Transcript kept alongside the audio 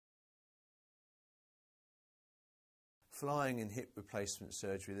flying in hip replacement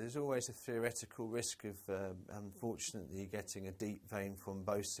surgery, there's always a theoretical risk of unfortunately getting a deep vein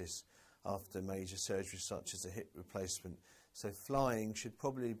thrombosis after major surgery such as a hip replacement. So flying should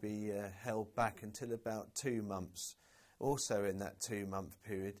probably be held back until about 2 months. Also in that 2-month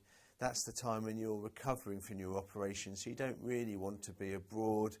period, that's the time when you're recovering from your operation, so you don't really want to be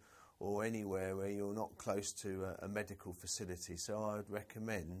abroad or anywhere where you're not close to a medical facility. So I would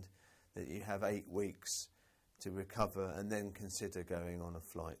recommend that you have 8 weeks to recover and then consider going on a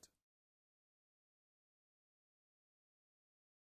flight.